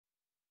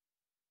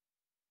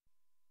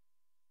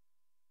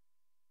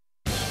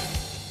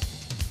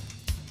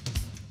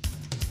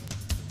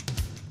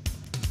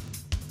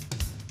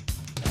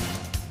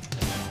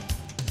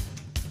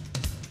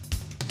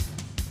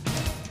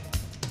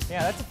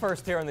Yeah, that's a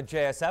first here on the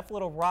JSF, a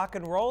little rock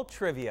and roll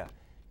trivia.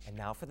 And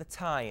now for the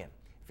tie-in.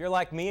 If you're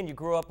like me and you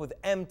grew up with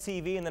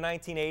MTV in the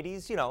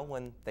 1980s, you know,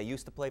 when they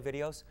used to play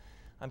videos,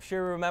 I'm sure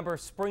you remember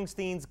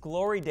Springsteen's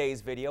Glory Days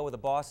video where the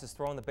boss is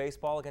throwing the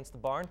baseball against the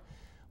barn.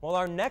 Well,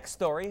 our next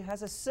story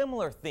has a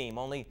similar theme,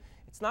 only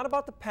it's not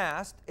about the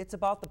past, it's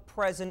about the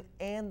present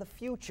and the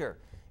future.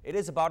 It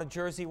is about a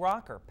Jersey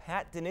rocker,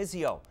 Pat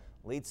DiNizio,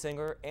 lead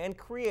singer and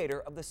creator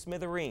of the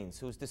Smithereens,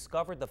 who's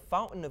discovered the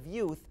fountain of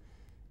youth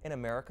in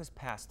America's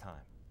pastime.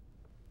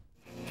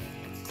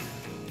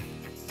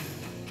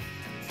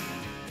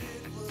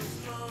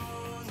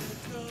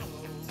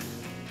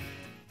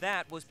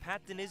 That was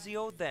Pat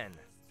DiNizio then.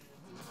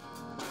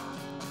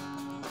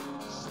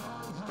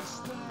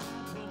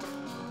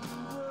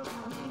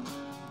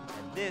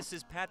 And this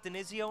is Pat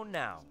DiNizio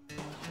now.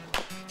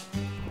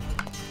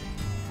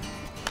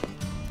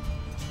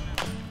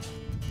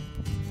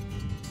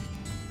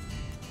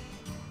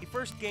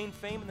 First gained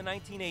fame in the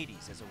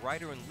 1980s as a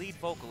writer and lead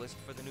vocalist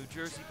for the New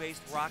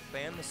Jersey-based rock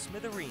band the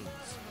Smithereens.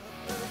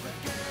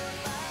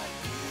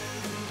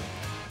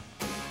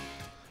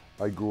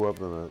 I grew up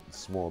in a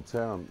small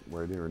town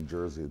right here in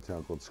Jersey, a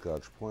town called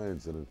Scotch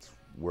Plains, and it's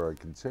where I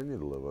continue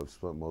to live. I've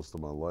spent most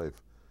of my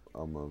life.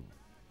 I'm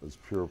as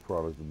pure a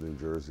product of New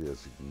Jersey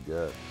as you can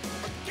get.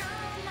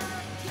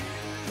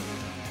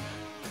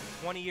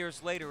 20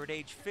 years later, at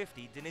age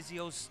 50,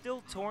 DiNizio's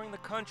still touring the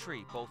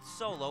country, both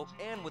solo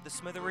and with the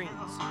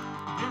Smithereens.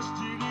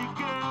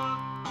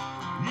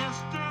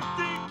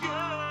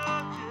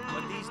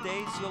 But these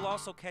days, you'll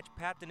also catch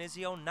Pat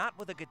DiNizio not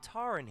with a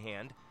guitar in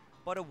hand,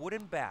 but a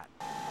wooden bat.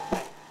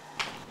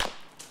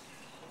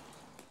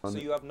 So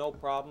you have no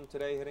problem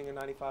today hitting a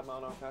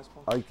 95-mile-an-hour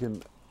fastball?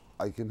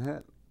 I can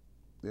hit,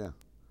 yeah.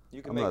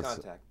 You can make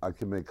contact? I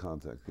can make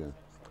contact, yeah.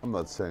 I'm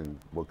not saying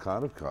what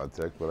kind of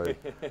contact, but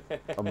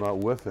I'm not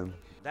whiffing.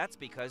 That's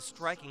because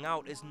striking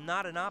out is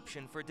not an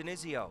option for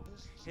DiNizio.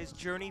 His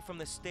journey from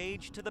the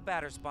stage to the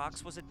batter's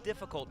box was a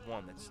difficult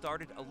one that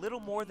started a little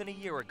more than a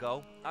year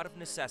ago out of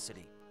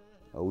necessity.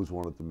 I always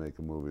wanted to make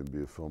a movie and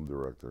be a film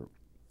director.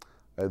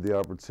 I had the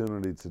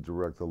opportunity to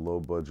direct a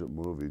low-budget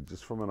movie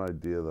just from an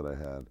idea that I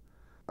had.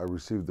 I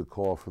received a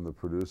call from the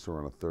producer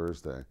on a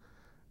Thursday,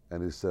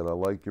 and he said, "I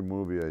like your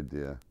movie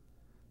idea."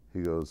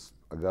 He goes,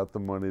 "I got the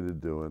money to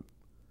do it."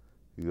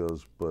 He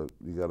goes, "But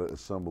you got to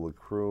assemble a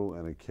crew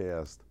and a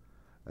cast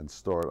and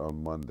start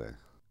on Monday."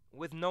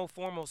 With no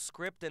formal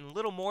script and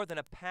little more than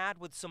a pad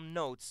with some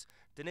notes,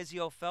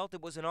 DiNizio felt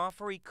it was an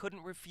offer he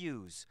couldn't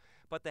refuse.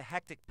 But the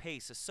hectic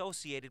pace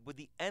associated with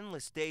the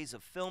endless days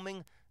of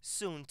filming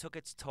soon took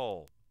its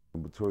toll.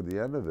 But toward the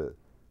end of it,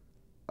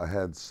 I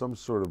had some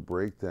sort of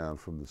breakdown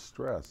from the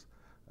stress,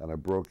 and I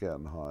broke out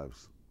in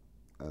hives.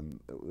 And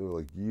they were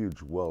like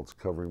huge welts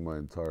covering my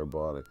entire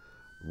body.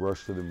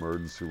 Rushed to the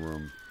emergency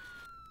room.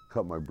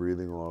 Cut my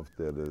breathing off.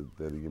 They had to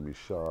give me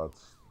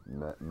shots,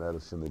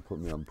 medicine. They put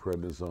me on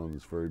prednisone,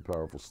 this very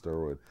powerful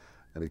steroid,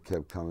 and it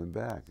kept coming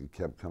back. It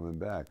kept coming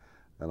back,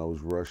 and I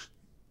was rushed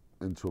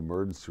into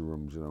emergency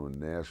rooms, you know, in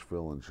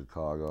Nashville and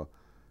Chicago.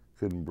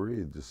 Couldn't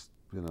breathe. Just,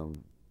 you know,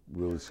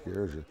 really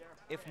scares you.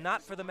 If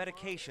not for the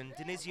medication,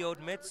 DiNizio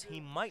admits he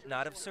might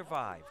not have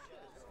survived.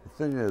 The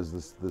thing is,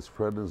 this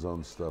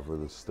prednisone stuff, or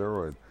this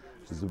steroid,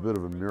 is a bit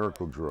of a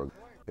miracle drug,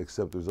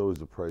 except there's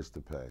always a price to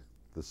pay.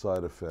 The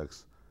side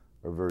effects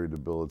are very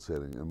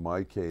debilitating. In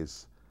my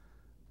case,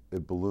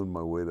 it ballooned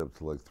my weight up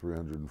to like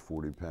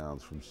 340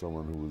 pounds from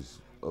someone who was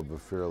of a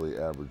fairly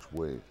average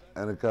weight.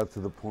 And it got to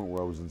the point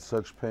where I was in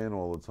such pain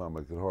all the time,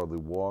 I could hardly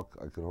walk,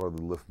 I could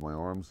hardly lift my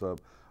arms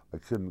up, I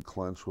couldn't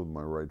clench with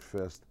my right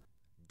fist.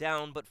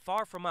 Down but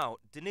far from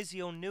out,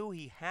 DiNizio knew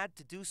he had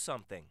to do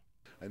something.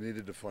 I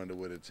needed to find a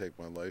way to take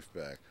my life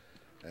back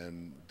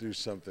and do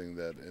something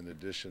that, in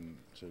addition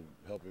to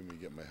helping me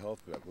get my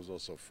health back, was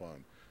also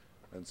fun.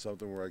 And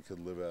something where I could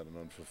live out an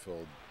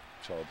unfulfilled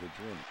childhood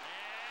dream.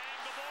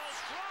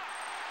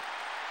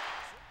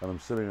 And I'm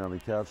sitting on the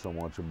couch, I'm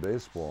watching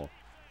baseball,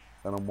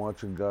 and I'm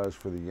watching guys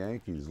for the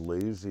Yankees,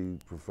 lazy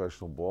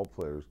professional ball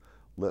players,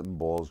 letting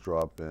balls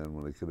drop in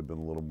when they could have been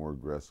a little more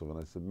aggressive. And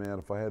I said, man,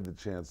 if I had the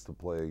chance to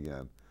play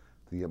again,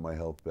 to get my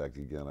health back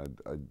again,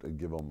 I'd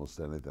give almost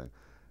anything.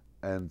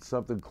 And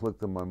something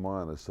clicked in my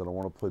mind. I said, I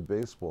want to play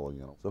baseball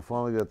again. So I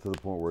finally got to the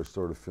point where I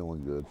started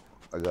feeling good.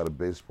 I got a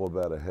baseball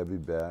bat, a heavy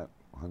bat,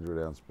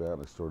 100-ounce bat,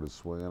 and I started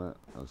swinging it.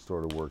 I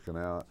started working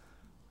out.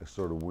 I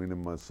started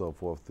weaning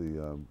myself off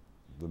the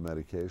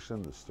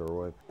medication, the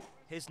steroid.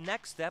 His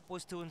next step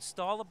was to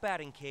install a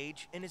batting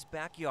cage in his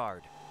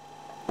backyard.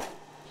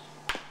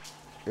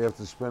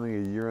 After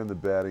spending a year in the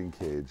batting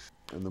cage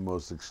in the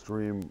most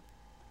extreme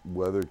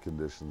weather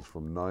conditions,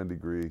 from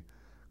 9-degree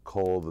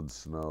cold and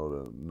snow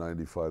to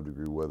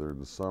 95-degree weather in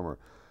the summer,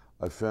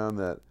 I found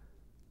that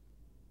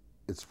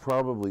it's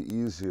probably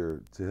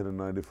easier to hit a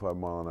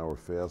 95-mile-an-hour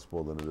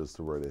fastball than it is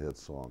to write a hit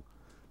song,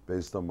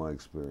 based on my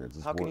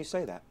experience. How can you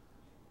say that?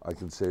 I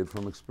can say it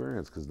from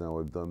experience, because now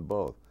I've done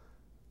both.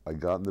 I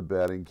got in the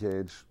batting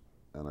cage,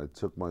 and I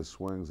took my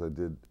swings. I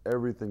did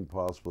everything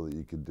possible that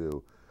you could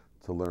do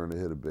to learn to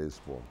hit a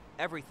baseball.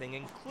 Everything,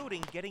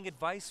 including getting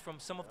advice from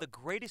some of the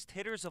greatest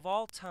hitters of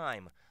all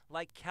time,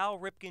 like Cal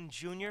Ripken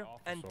Jr.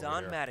 and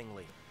Don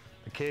Mattingly.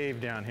 The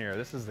cave down here,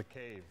 this is the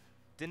cave.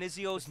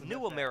 DiNizio's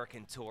new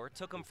American tour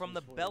took him from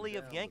the belly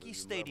of Yankee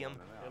Stadium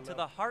to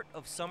the heart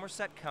of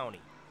Somerset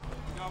County.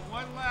 We got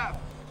one left.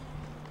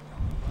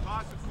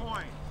 Toss a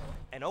coin.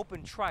 And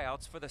open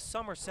tryouts for the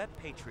Somerset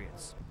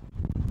Patriots.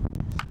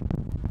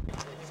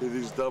 See,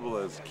 these double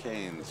as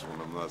canes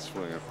when I'm not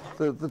swinging.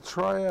 The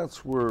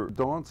tryouts were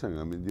daunting.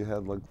 I mean, you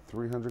had like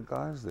 300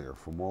 guys there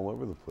from all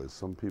over the place.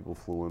 Some people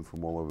flew in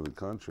from all over the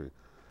country.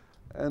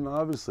 And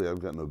obviously, I've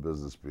got no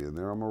business being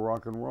there. I'm a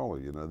rock and roller.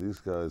 You know, these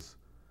guys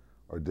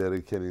are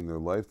dedicating their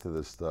life to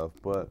this stuff,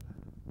 but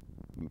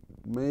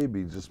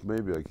maybe, just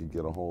maybe, I could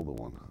get a hold of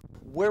one.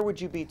 Where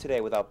would you be today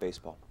without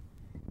baseball?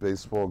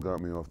 Baseball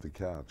got me off the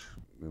couch.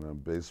 You know,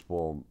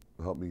 baseball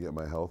helped me get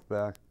my health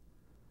back.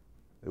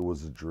 It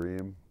was a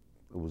dream.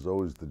 It was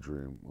always the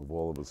dream of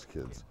all of us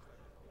kids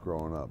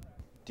growing up.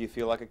 Do you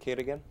feel like a kid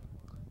again?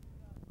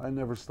 I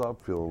never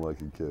stopped feeling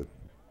like a kid.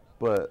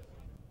 But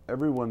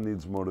everyone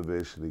needs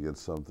motivation to get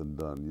something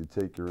done. You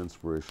take your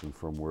inspiration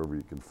from wherever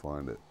you can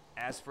find it.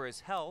 As for his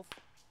health,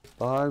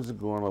 the hives are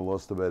gone. I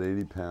lost about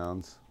 80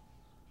 pounds.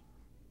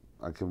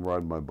 I can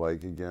ride my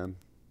bike again.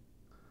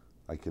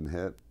 I can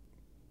hit.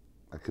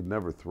 I could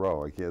never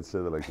throw. I can't say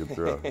that I could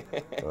throw.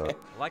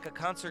 like a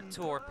concert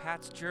tour,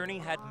 Pat's journey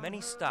had many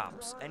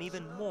stops and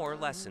even more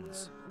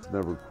lessons.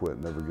 Never quit,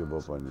 never give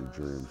up on your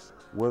dreams.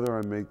 Whether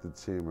I make the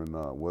team or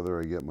not, whether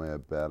I get my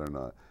at-bat or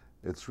not,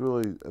 it's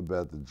really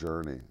about the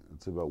journey.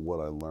 It's about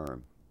what I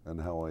learn and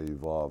how I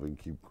evolve and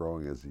keep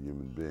growing as a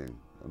human being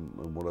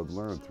and what I've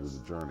learned through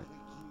the journey.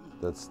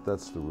 That's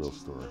the real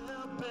story.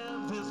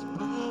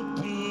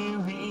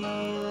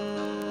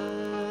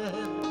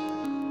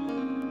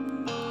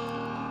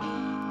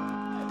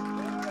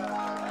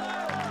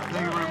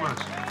 Thank you very much.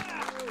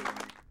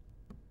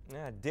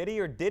 Yeah, did he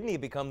or didn't he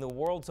become the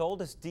world's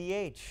oldest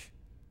DH?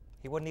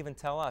 He wouldn't even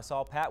tell us.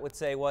 All Pat would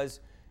say was,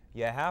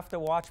 you have to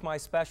watch my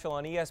special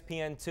on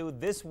ESPN2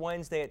 this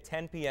Wednesday at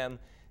 10 p.m.,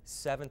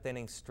 7th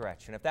inning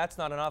stretch. And if that's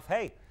not enough,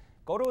 hey,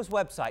 go to his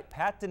website,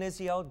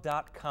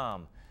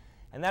 patdinizio.com.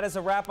 And that is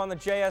a wrap on the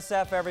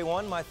JSF,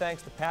 everyone. My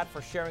thanks to Pat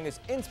for sharing his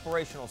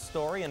inspirational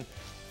story. And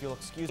if you'll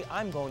excuse me,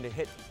 I'm going to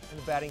hit in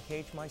the batting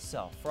cage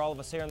myself. For all of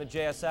us here on the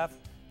JSF,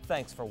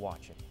 thanks for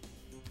watching.